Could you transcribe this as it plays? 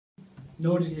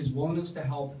noted his willingness to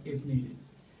help if needed.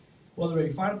 Whether a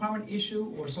fire department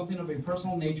issue or something of a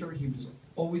personal nature, he was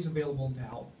always available to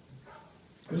help.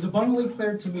 It was abundantly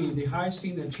clear to me the high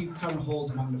esteem that Chief Curran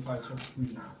holds among the fire service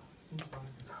community.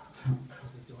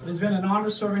 It has been an honor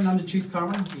serving under Chief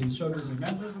Curran. He has served as a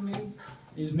mentor for me.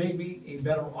 He has made me a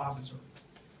better officer.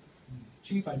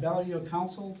 Chief, I value your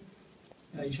counsel,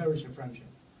 and I cherish your friendship.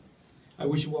 I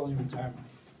wish you well in your retirement.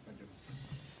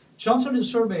 Chelmsford has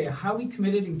served a highly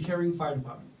committed and caring fire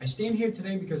department. I stand here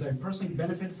today because I personally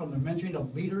benefit from the mentoring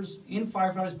of leaders and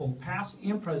firefighters, both past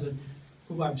and present,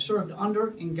 who I've served under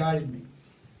and guided me.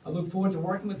 I look forward to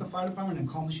working with the fire department and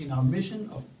accomplishing our mission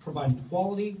of providing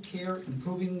quality care,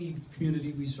 improving the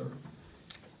community we serve.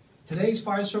 Today's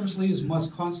fire service leaders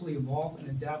must constantly evolve and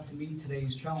adapt to meet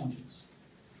today's challenges.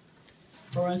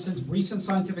 For instance, recent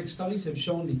scientific studies have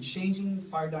shown the changing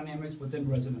fire dynamics within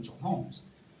residential homes.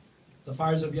 The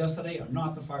fires of yesterday are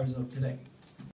not the fires of today.